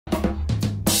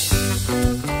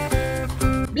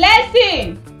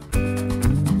Blessing!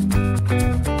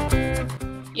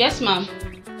 Yes, ma'am.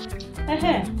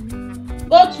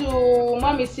 Go to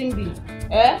Mommy Simbi.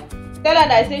 Tell her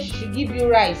that I say she should give you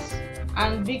rice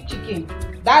and big chicken.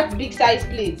 That big size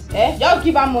plate. Just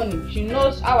give her money. She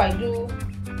knows how I do.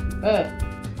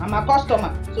 I'm a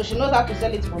customer, so she knows how to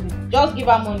sell it for me. Just give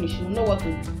her money. She will know what to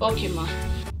do. Okay, ma'am.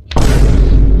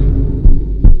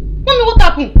 Mommy, what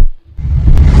happened?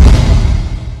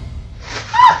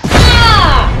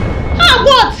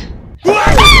 What?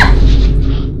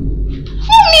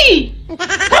 Mommy!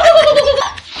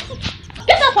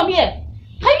 Get out from here!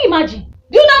 Can you imagine?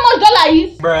 Do you know how much dollar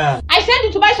is? Bruh. I sent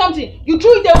you to buy something, you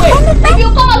threw it away. If you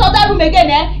come out of that room again,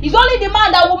 it's only the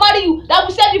man that will marry you that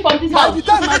will save you from this house. By the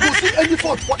time I go see any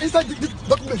fault for inside this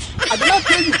document, I do not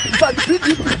tell you if I be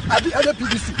PDP, I be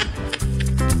LPDC.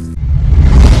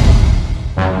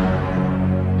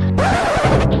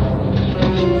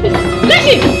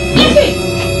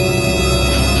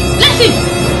 Listen!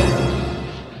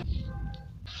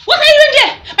 What are you doing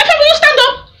there? My friend, will you stand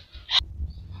up?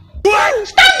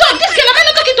 Stand up! This girl, am I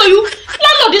not talking to you?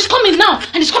 Landlord is coming now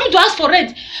and he's coming to ask for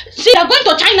rent. See, you're going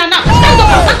to China now. Stand up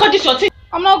and pack all this your thing.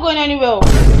 I'm not going anywhere.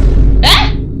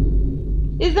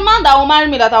 It's the man that will marry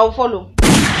me that I will follow.